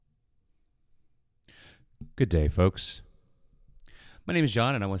Good day, folks. My name is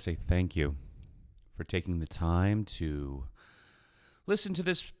John, and I want to say thank you for taking the time to listen to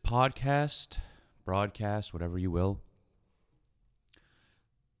this podcast, broadcast, whatever you will.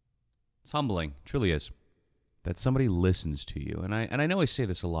 It's humbling, truly is, that somebody listens to you. And I know I say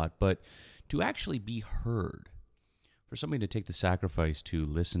this a lot, but to actually be heard, for somebody to take the sacrifice to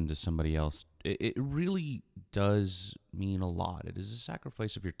listen to somebody else, it really does mean a lot. It is a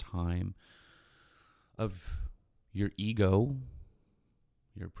sacrifice of your time, of your ego,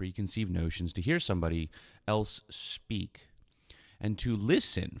 your preconceived notions, to hear somebody else speak and to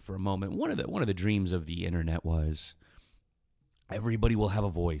listen for a moment. One of the dreams of the internet was everybody will have a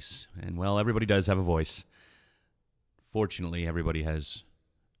voice. And well, everybody does have a voice. Fortunately, everybody has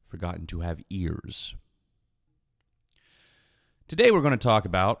forgotten to have ears. Today we're going to talk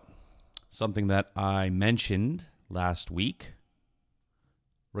about something that I mentioned last week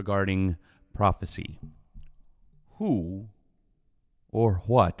regarding prophecy. Who or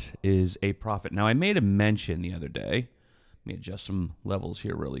what is a prophet? Now, I made a mention the other day. Let me adjust some levels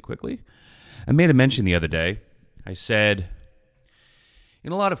here really quickly. I made a mention the other day. I said,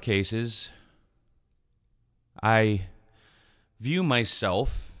 in a lot of cases, I view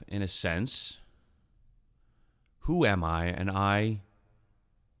myself, in a sense, who am I? And I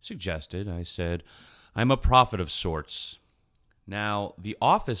said, I'm a prophet of sorts. Now, the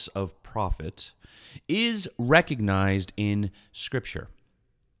office of prophet is recognized in Scripture.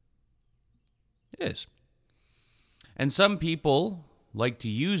 It is. And some people like to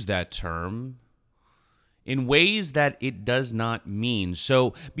use that term in ways that it does not mean.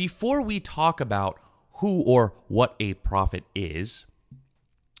 So before we talk about who or what a prophet is,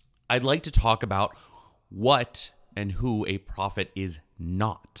 I'd like to talk about what and who a prophet is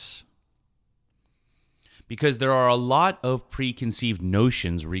not. Because there are a lot of preconceived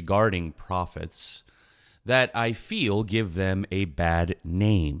notions regarding prophets that I feel give them a bad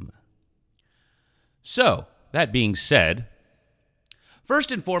name. So, that being said,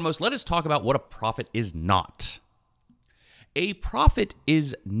 first and foremost, let us talk about what a prophet is not. A prophet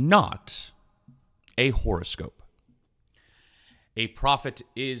is not a horoscope. A prophet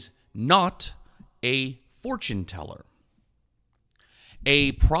is not a fortune teller.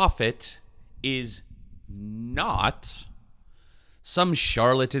 A prophet is not some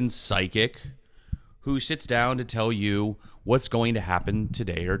charlatan psychic who sits down to tell you what's going to happen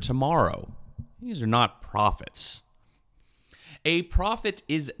today or tomorrow. These are not prophets. A prophet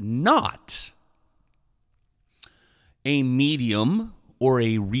is not a medium or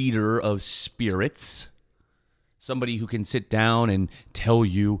a reader of spirits, somebody who can sit down and tell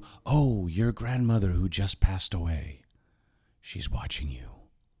you, oh, your grandmother who just passed away, she's watching you.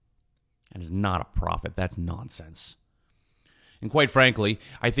 That is not a prophet. That's nonsense. And quite frankly,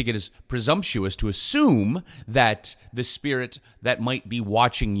 I think it is presumptuous to assume that the spirit that might be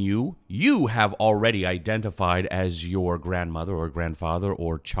watching you, you have already identified as your grandmother or grandfather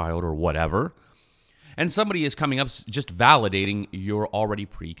or child or whatever. And somebody is coming up just validating your already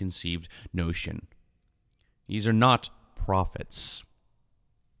preconceived notion. These are not prophets.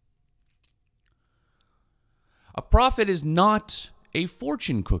 A prophet is not a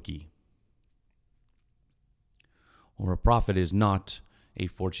fortune cookie. Or a prophet is not a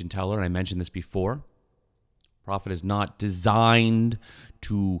fortune teller, and I mentioned this before. A prophet is not designed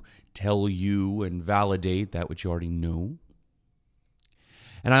to tell you and validate that which you already know.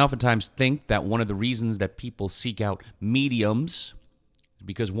 And I oftentimes think that one of the reasons that people seek out mediums is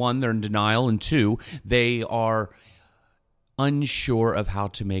because, one, they're in denial, and two, they are unsure of how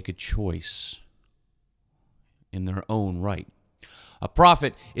to make a choice in their own right. A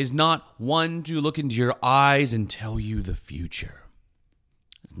prophet is not one to look into your eyes and tell you the future.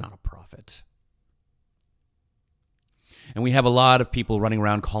 It's not a prophet. And we have a lot of people running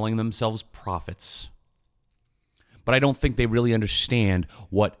around calling themselves prophets. But I don't think they really understand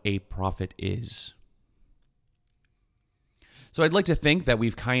what a prophet is. So I'd like to think that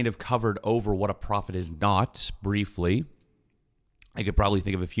we've kind of covered over what a prophet is not briefly. I could probably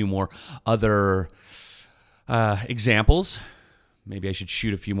think of a few more other examples. Maybe I should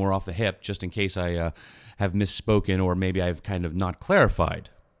shoot a few more off the hip just in case I have misspoken or maybe I've kind of not clarified.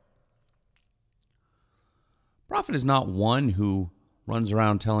 Prophet is not one who runs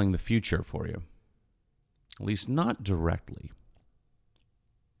around telling the future for you, at least not directly.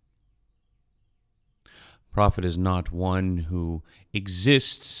 Prophet is not one who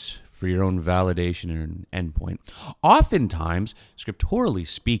exists for your own validation and endpoint. Oftentimes, scripturally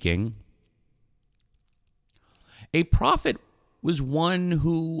speaking, a prophet was one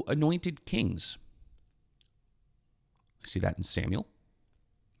who anointed kings. We see that in Samuel.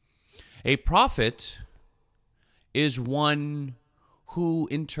 A prophet is one who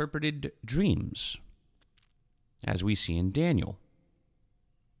interpreted dreams, as we see in Daniel.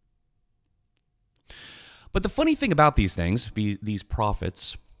 But the funny thing about these things, these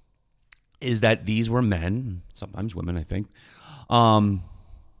prophets, is that these were men, sometimes women, I think, but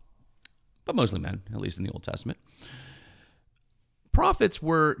mostly men, at least in the Old Testament. Prophets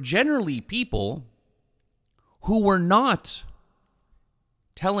were generally people who were not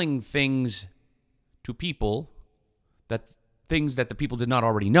telling things to people, things that the people did not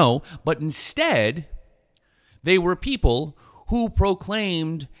already know, but instead they were people who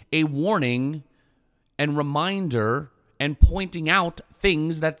proclaimed a warning and reminder and pointing out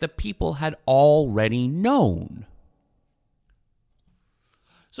things that the people had already known.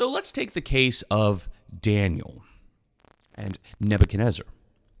 So let's take the case of Daniel and Nebuchadnezzar.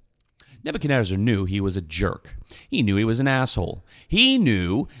 Nebuchadnezzar knew he was a jerk. He knew he was an asshole. He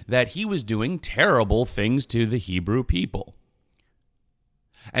knew that he was doing terrible things to the Hebrew people.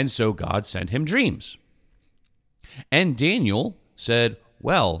 And so God sent him dreams. And Daniel said,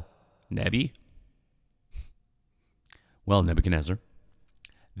 well, Nebuchadnezzar,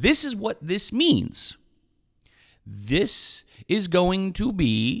 this is what this means. This is going to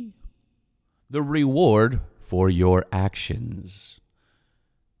be the reward for your actions.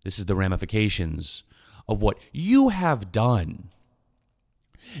 This is the ramifications of what you have done.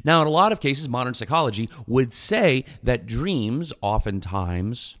 Now, in a lot of cases, modern psychology would say that dreams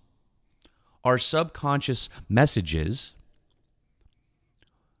oftentimes are subconscious messages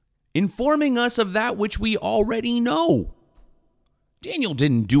informing us of that which we already know. Daniel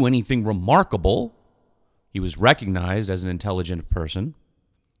didn't do anything remarkable. He was recognized as an intelligent person.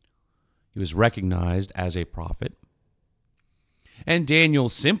 He was recognized as a prophet. And Daniel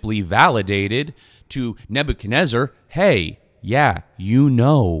simply validated to Nebuchadnezzar, hey, yeah, you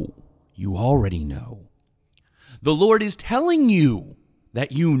know. You already know. The Lord is telling you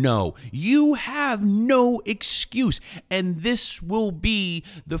that you know. You have no excuse. And this will be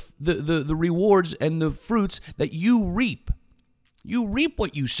the rewards and the fruits that you reap. You reap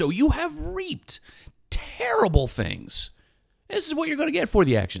what you sow. You have reaped terrible things. This is what you're going to get for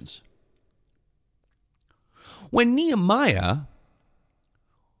the actions. When Nehemiah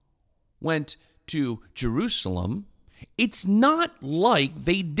went to Jerusalem, it's not like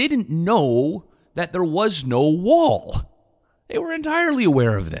they didn't know that there was no wall. They were entirely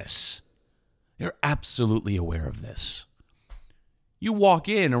aware of this. They're absolutely aware of this. You walk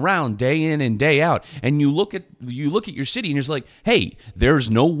around day in and day out, and you look at your city, and you're just like, hey,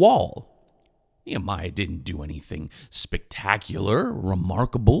 there's no wall. Nehemiah didn't do anything spectacular,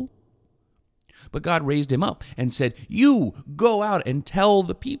 remarkable. But God raised him up and said, you go out and tell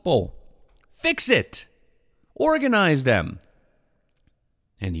the people. Fix it. Organize them.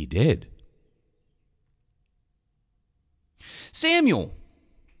 And he did. Samuel,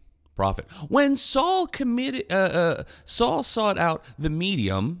 prophet. When Saul sought out the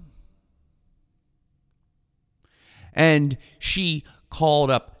medium, and she called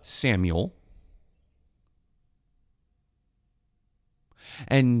up Samuel,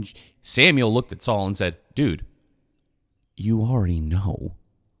 and Samuel looked at Saul and said, dude, you already know.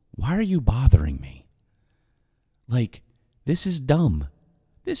 Why are you bothering me? Like, this is dumb.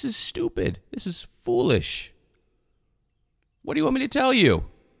 This is stupid. This is foolish. What do you want me to tell you?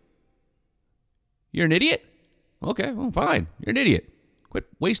 You're an idiot? Okay, well, fine. You're an idiot. Quit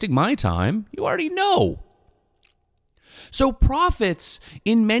wasting my time. You already know. So prophets,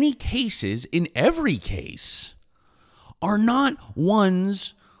 in many cases, in every case, are not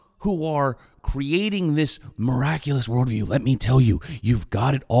ones who are creating this miraculous worldview. Let me tell you, you've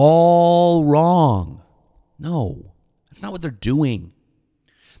got it all wrong. No, that's not what they're doing.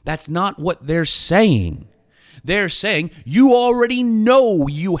 That's not what they're saying. They're saying, you already know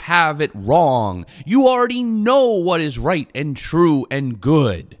you have it wrong. You already know what is right and true and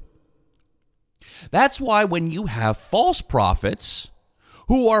good. That's why when you have false prophets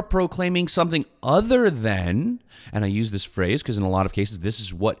who are proclaiming something other than, and I use this phrase because in a lot of cases this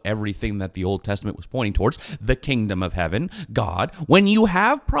is what everything that the Old Testament was pointing towards, the kingdom of heaven, God. When you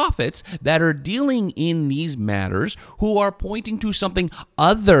have prophets that are dealing in these matters who are pointing to something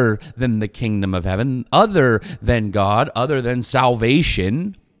other than the kingdom of heaven, other than God, other than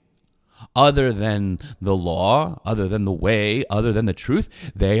salvation, other than the law, other than the way, other than the truth,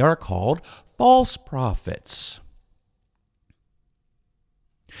 they are called false prophets.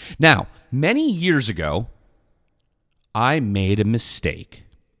 Now, many years ago, I made a mistake,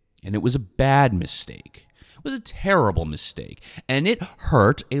 and it was a bad mistake. It was a terrible mistake, and it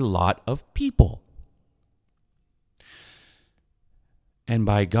hurt a lot of people. And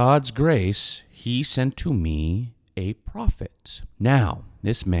by God's grace, He sent to me a prophet. Now,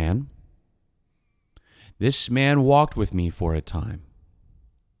 this man walked with me for a time.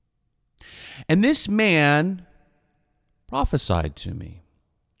 And this man prophesied to me,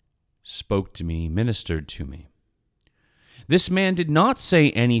 spoke to me, ministered to me. This man did not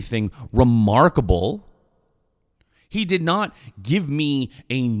say anything remarkable. He did not give me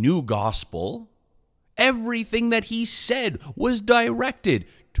a new gospel. Everything that he said was directed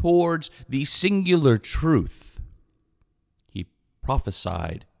towards the singular truth. He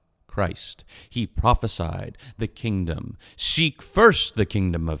prophesied Christ. He prophesied the kingdom. Seek first the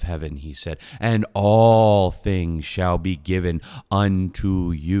kingdom of heaven, he said, and all things shall be given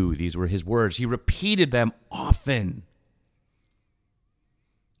unto you. These were his words. He repeated them often.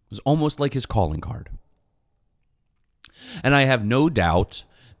 It was almost like his calling card. And I have no doubt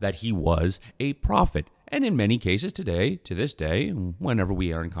that he was a prophet. And in many cases today, to this day, whenever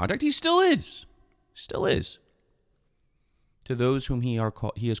we are in contact, he still is. Still is. To those whom he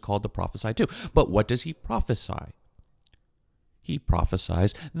is called to prophesy to. But what does he prophesy? He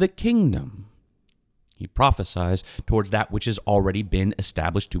prophesies the kingdom. He prophesies towards that which has already been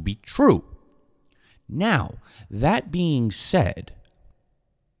established to be true. Now, that being said,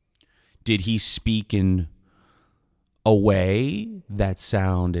 did he speak in a way that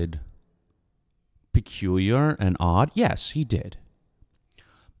sounded peculiar and odd? Yes, he did.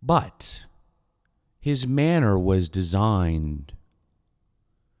 But his manner was designed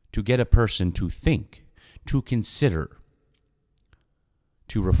to get a person to think, to consider,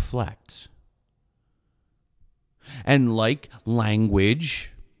 to reflect. And like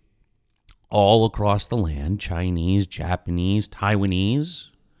language all across the land, Chinese, Japanese, Taiwanese,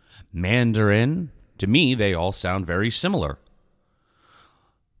 Mandarin, to me, they all sound very similar.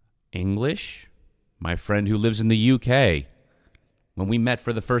 English, my friend who lives in the UK, when we met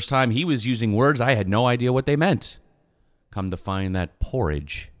for the first time, he was using words I had no idea what they meant. Come to find that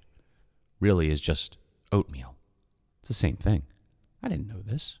porridge really is just oatmeal. It's the same thing. I didn't know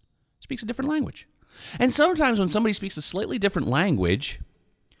this. Speaks a different language. And sometimes when somebody speaks a slightly different language,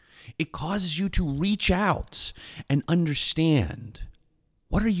 it causes you to reach out and understand,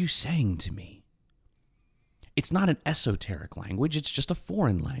 what are you saying to me? It's not an esoteric language, it's just a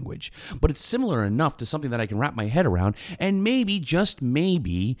foreign language. But it's similar enough to something that I can wrap my head around, and maybe, just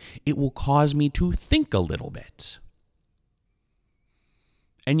maybe, it will cause me to think a little bit.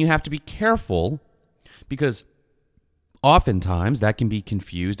 And you have to be careful, because oftentimes that can be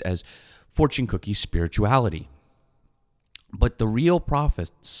confused as fortune cookie spirituality. But the real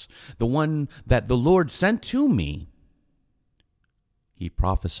prophets, the one that the Lord sent to me, he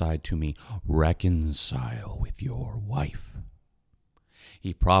prophesied to me, reconcile with your wife.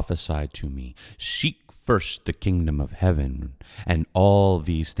 He prophesied to me, seek first the kingdom of heaven, and all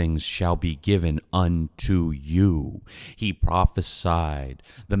these things shall be given unto you. He prophesied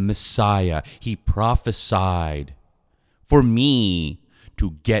the Messiah. He prophesied for me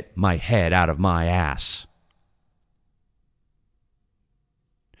to get my head out of my ass.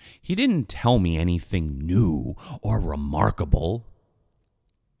 He didn't tell me anything new or remarkable.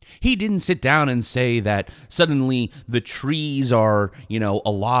 He didn't sit down and say that suddenly the trees are,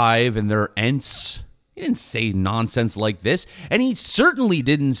 alive and they're Ents. He didn't say nonsense like this. And he certainly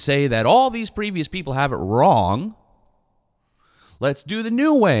didn't say that all these previous people have it wrong. Let's do the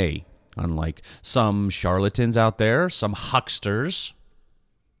new way. Unlike some charlatans out there, some hucksters.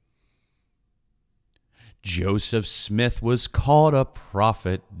 Joseph Smith was called a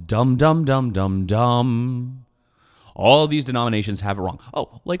prophet. Dum, dum, dum, dum, dum. All these denominations have it wrong.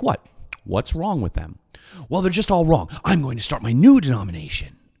 Oh, like what? What's wrong with them? Well, they're just all wrong. I'm going to start my new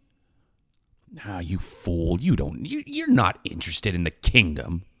denomination. Ah, you fool. You're not interested in the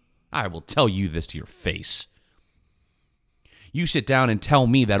kingdom. I will tell you this to your face. You sit down and tell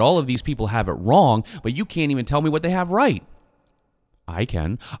me that all of these people have it wrong, but you can't even tell me what they have right. I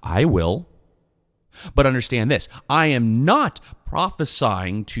can. I will. But understand this. I am not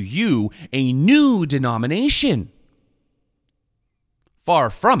prophesying to you a new denomination.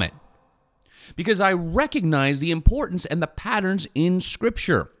 Far from it. Because I recognize the importance and the patterns in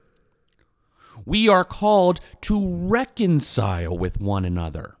Scripture. We are called to reconcile with one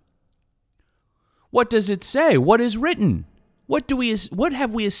another. What does it say? What is written? What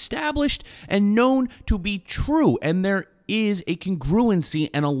have we established and known to be true? And there is a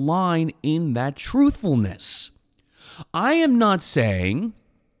congruency and a line in that truthfulness. I am not saying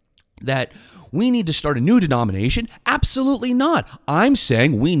that we need to start a new denomination. Absolutely not. I'm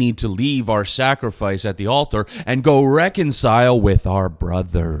saying we need to leave our sacrifice at the altar and go reconcile with our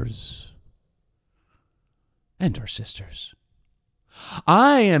brothers and our sisters.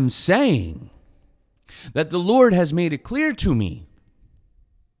 I am saying that the Lord has made it clear to me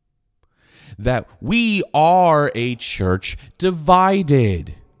that we are a church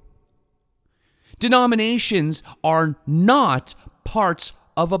divided. Denominations are not parts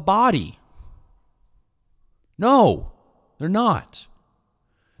of a body. No, they're not.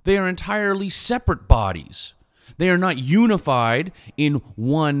 They are entirely separate bodies. They are not unified in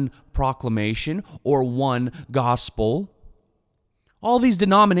one proclamation or one gospel. All these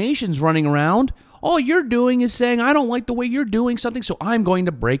denominations running around, all you're doing is saying, I don't like the way you're doing something, so I'm going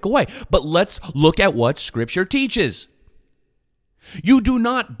to break away. But let's look at what Scripture teaches. You do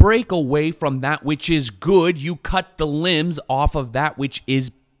not break away from that which is good. You cut the limbs off of that which is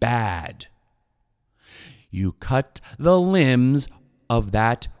bad. You cut the limbs of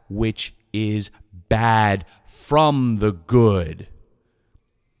that which is bad from the good.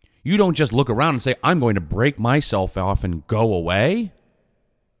 You don't just look around and say, I'm going to break myself off and go away.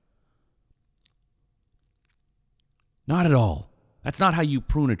 Not at all. That's not how you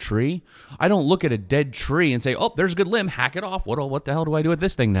prune a tree. I don't look at a dead tree and say, oh, there's a good limb, hack it off. What the hell do I do with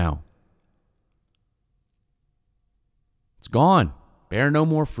this thing now? It's gone. Bear no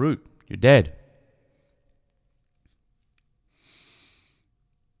more fruit. You're dead.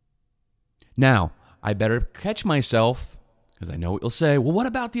 Now, I better catch myself, because I know what you'll say, well, what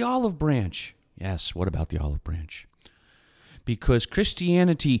about the olive branch? Yes, what about the olive branch? Because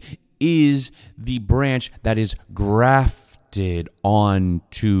Christianity is the branch that is grafted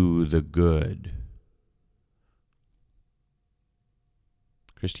onto the good.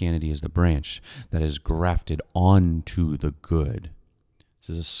 Christianity is the branch that is grafted onto the good. This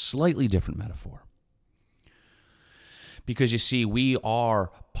is a slightly different metaphor. Because you see, we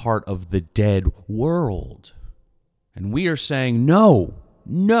are part of the dead world. And we are saying, no,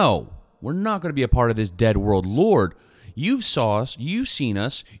 we're not going to be a part of this dead world. Lord, you've saw us, you've seen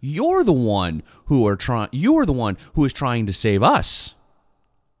us, you're the one who is trying to save us.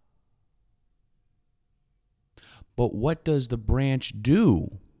 But what does the branch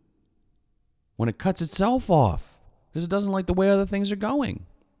do when it cuts itself off? Because it doesn't like the way other things are going.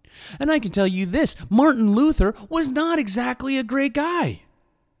 And I can tell you this, Martin Luther was not exactly a great guy.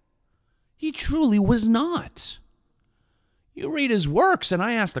 He truly was not. You read his works, and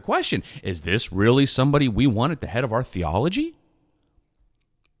I ask the question, is this really somebody we want at the head of our theology?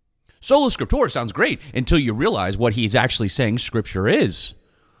 Sola Scriptura sounds great until you realize what he's actually saying Scripture is.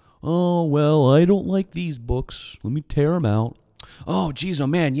 Oh, well, I don't like these books. Let me tear them out. Oh, geez, oh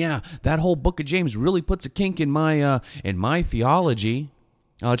man, yeah, that whole book of James really puts a kink in my theology.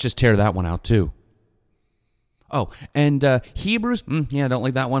 Oh, let's just tear that one out too. Oh, and Hebrews, yeah, I don't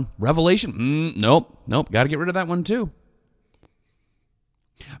like that one. Revelation, nope, got to get rid of that one too.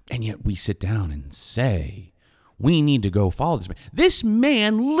 And yet we sit down and say, we need to go follow this man. This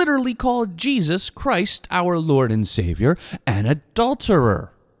man literally called Jesus Christ, our Lord and Savior, an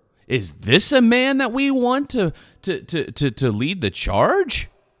adulterer. Is this a man that we want to lead the charge?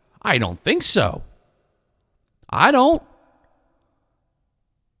 I don't think so. I don't.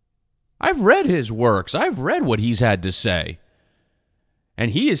 I've read his works. I've read what he's had to say.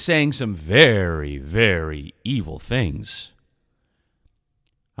 And he is saying some very, very evil things.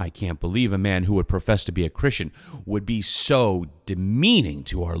 I can't believe a man who would profess to be a Christian would be so demeaning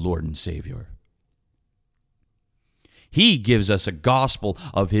to our Lord and Savior. He gives us a gospel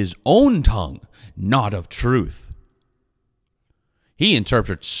of his own tongue, not of truth. He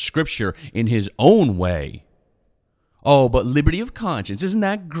interprets Scripture in his own way. Oh, but liberty of conscience, isn't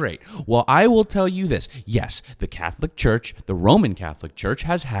that great? Well, I will tell you this. Yes, the Catholic Church, the Roman Catholic Church,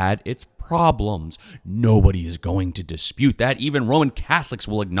 has had its problems. Nobody is going to dispute that. Even Roman Catholics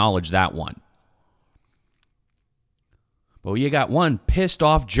will acknowledge that one. But you got one pissed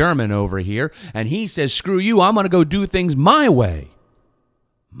off German over here, and he says, screw you, I'm going to go do things my way.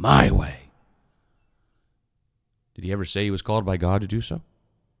 My way. Did he ever say he was called by God to do so?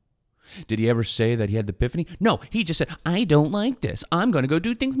 Did he ever say that he had the epiphany? No, he just said, I don't like this. I'm going to go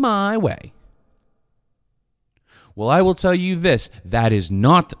do things my way. Well, I will tell you this, that is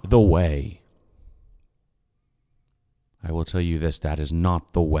not the way. I will tell you this, that is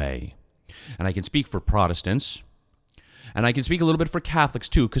not the way. And I can speak for Protestants, and I can speak a little bit for Catholics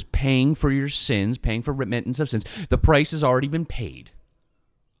too, because paying for your sins, paying for remittance of sins, the price has already been paid.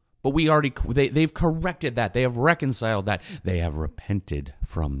 But they've corrected that. They have reconciled that. They have repented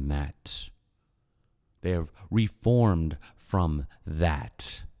from that. They have reformed from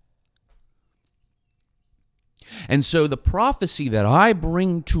that. And so the prophecy that I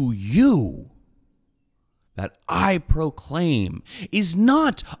bring to you, that I proclaim, is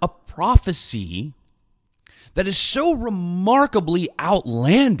not a prophecy that is so remarkably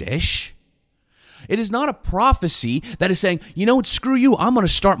outlandish It is not a prophecy that is saying, you know what, screw you, I'm going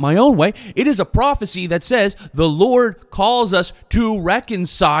to start my own way. It is a prophecy that says the Lord calls us to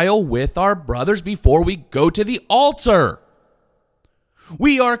reconcile with our brothers before we go to the altar.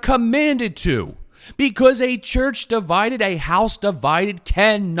 We are commanded to. Because a church divided, a house divided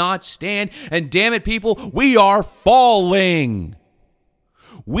cannot stand. And damn it, people, we are falling.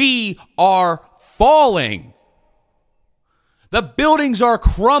 We are falling. The buildings are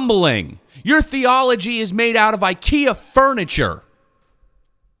crumbling. Your theology is made out of IKEA furniture.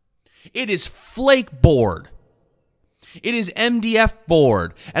 It is flake board. It is MDF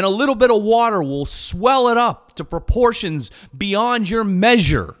board. And a little bit of water will swell it up to proportions beyond your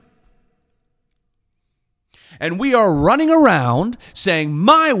measure. And we are running around saying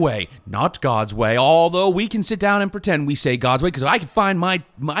my way, not God's way, although we can sit down and pretend we say God's way, because I can find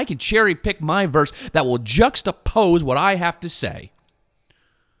I can cherry pick my verse that will juxtapose what I have to say.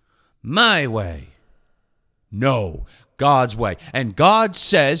 My way. No, God's way. And God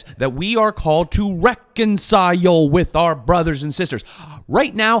says that we are called to reconcile with our brothers and sisters.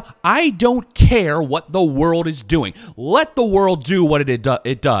 Right now, I don't care what the world is doing. Let the world do what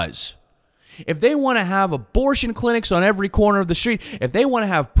it does. If they want to have abortion clinics on every corner of the street, if they want to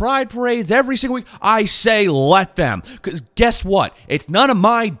have pride parades every single week, I say let them. Because guess what? It's none of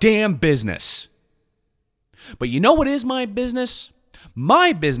my damn business. But you know what is my business?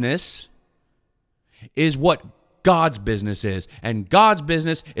 My business is what God's business is. And God's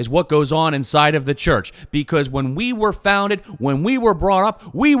business is what goes on inside of the church. Because when we were founded, when we were brought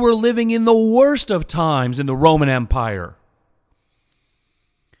up, we were living in the worst of times in the Roman Empire.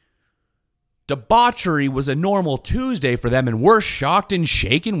 Debauchery was a normal Tuesday for them, and we're shocked and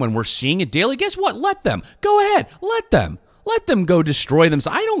shaken when we're seeing it daily. Guess what? Let them. Go ahead. Let them. Let them go destroy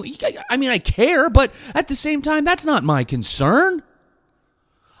themselves. I care, but at the same time, that's not my concern.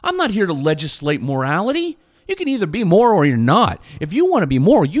 I'm not here to legislate morality. You can either be moral or you're not. If you want to be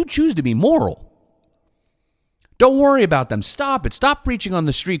moral, you choose to be moral. Don't worry about them. Stop it. Stop preaching on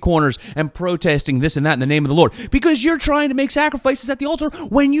the street corners and protesting this and that in the name of the Lord, because you're trying to make sacrifices at the altar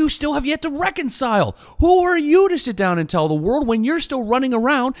when you still have yet to reconcile. Who are you to sit down and tell the world when you're still running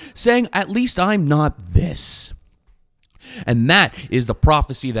around saying, at least I'm not this? And that is the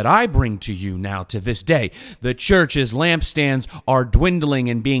prophecy that I bring to you now to this day. The church's lampstands are dwindling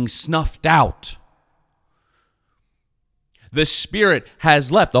and being snuffed out. The Spirit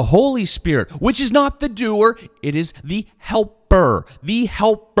has left, the Holy Spirit, which is not the doer, it is the helper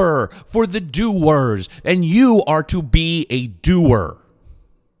for the doers, and you are to be a doer.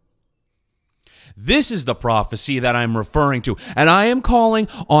 This is the prophecy that I'm referring to, and I am calling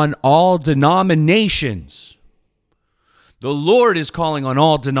on all denominations. The Lord is calling on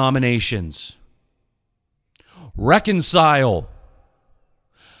all denominations. Reconcile.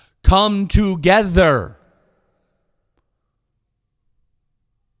 Come together.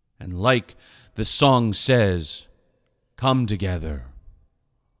 And like the song says, come together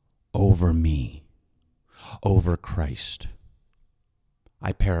over me, over Christ.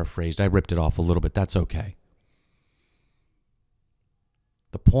 I paraphrased. I ripped it off a little bit. That's okay.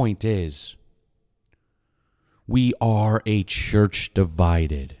 The point is, we are a church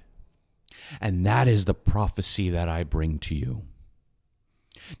divided. And that is the prophecy that I bring to you.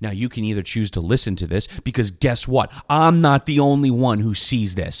 Now, you can either choose to listen to this, because guess what? I'm not the only one who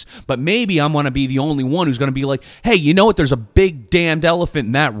sees this. But maybe I'm going to be the only one who's going to be like, hey, you know what? There's a big damned elephant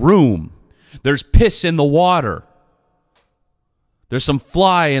in that room. There's piss in the water. There's some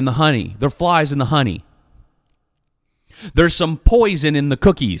fly in the honey. There are flies in the honey. There's some poison in the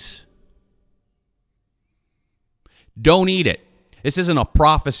cookies. Don't eat it. This isn't a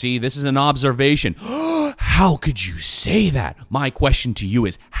prophecy. This is an observation. How could you say that? My question to you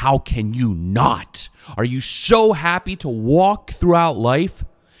is, how can you not? Are you so happy to walk throughout life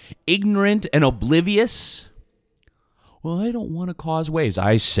ignorant and oblivious? Well, I don't want to cause waves.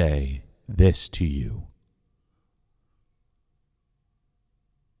 I say this to you.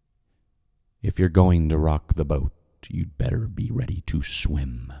 If you're going to rock the boat, you'd better be ready to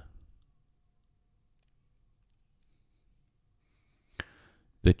swim.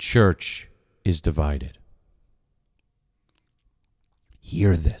 The church is divided.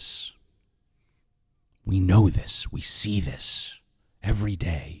 Hear this. We know this. We see this every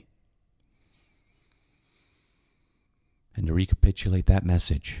day. And to recapitulate that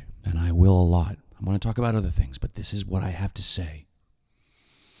message, and I will a lot, I'm going to talk about other things, but this is what I have to say.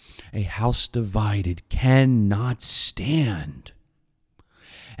 A house divided cannot stand.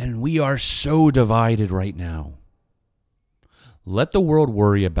 And we are so divided right now. Let the world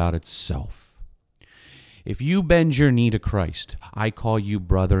worry about itself. If you bend your knee to Christ, I call you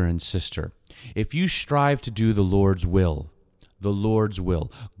brother and sister. If you strive to do the Lord's will,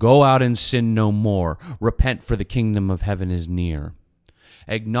 go out and sin no more. Repent, for the kingdom of heaven is near.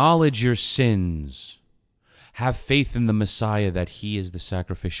 Acknowledge your sins. Have faith in the Messiah, that he is the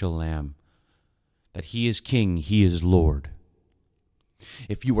sacrificial lamb, that he is King, he is Lord.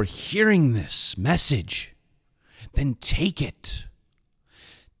 If you are hearing this message, then take it.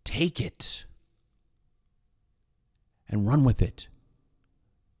 Take it and run with it.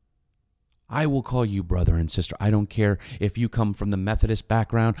 I will call you brother and sister. I don't care if you come from the Methodist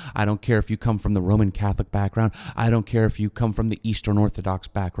background. I don't care if you come from the Roman Catholic background. I don't care if you come from the Eastern Orthodox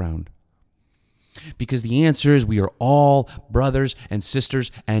background. Because the answer is we are all brothers and sisters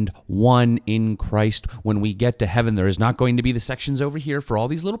and one in Christ. When we get to heaven, there is not going to be the sections over here for all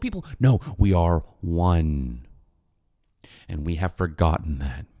these little people. No, we are one. And we have forgotten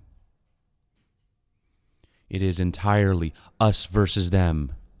that. It is entirely us versus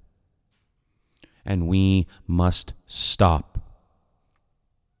them. And we must stop.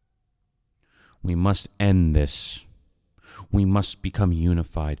 We must end this. We must become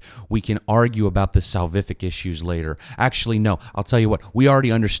unified. We can argue about the salvific issues later. Actually, no, I'll tell you what. We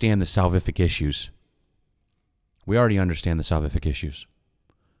already understand the salvific issues.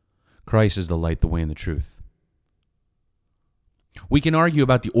 Christ is the light, the way, and the truth. We can argue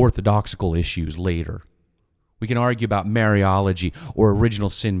about the orthodoxical issues later. We can argue about Mariology or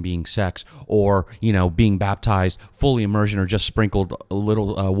original sin being sex or, being baptized, fully immersion, or just sprinkled a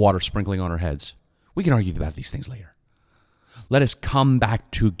little water sprinkling on our heads. We can argue about these things later. Let us come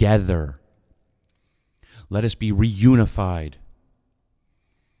back together. Let us be reunified.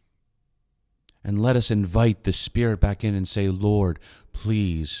 And let us invite the Spirit back in and say, Lord,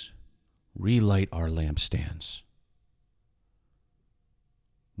 please relight our lampstands.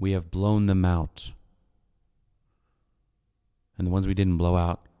 We have blown them out. And the ones we didn't blow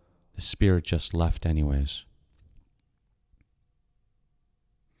out, the Spirit just left anyways.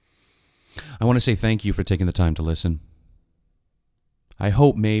 I want to say thank you for taking the time to listen. I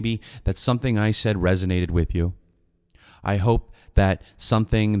hope maybe that something I said resonated with you. I hope that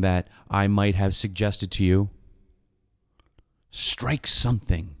something that I might have suggested to you strikes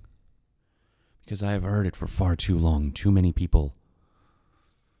something. Because I have heard it for far too long. Too many people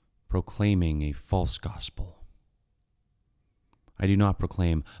proclaiming a false gospel. I do not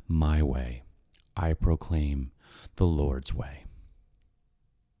proclaim my way. I proclaim the Lord's way.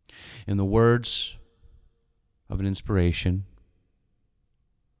 In the words of an inspiration,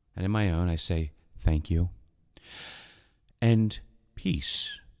 and in my own, I say thank you, and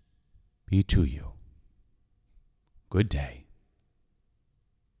peace be to you. Good day.